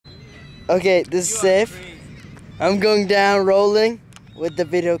Okay, this is safe. I'm going down rolling with the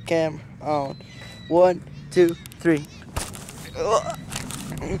video cam on. 1, 2, 3. Oh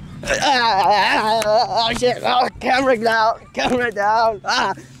shit! Oh, camera down! Camera down!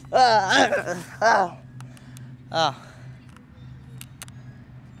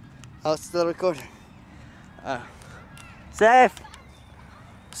 Oh, it's still recording. Safe!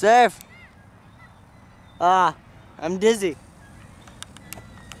 Safe! I'm dizzy.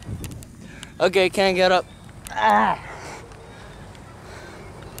 Okay, can't get up.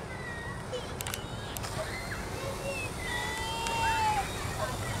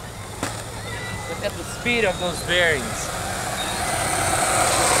 Look at the speed of those bearings.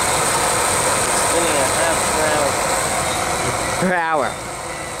 Spinning a half per hour.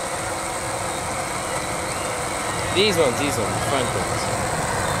 These ones, the front ones.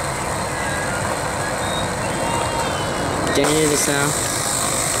 Can you hear the sound?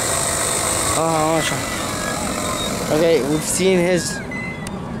 Oh, okay, we've seen his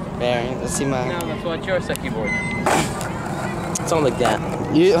bearing. Let's see mine. No, let's watch your sucky board. It's not like that.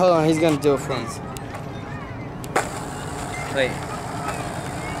 You hold on, he's gonna do it for us. Wait.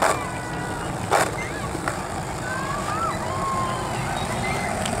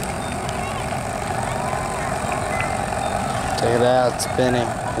 Check it out, it's spinning.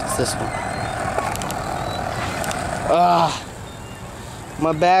 It's this one.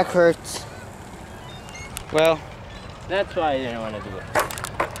 My back hurts. Well, that's why I didn't want to do it.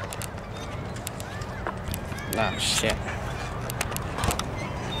 Oh shit.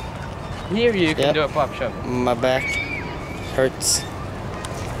 Here you can do a pop shove. My back hurts.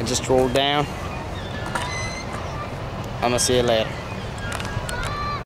 I just rolled down. I'm gonna see you later.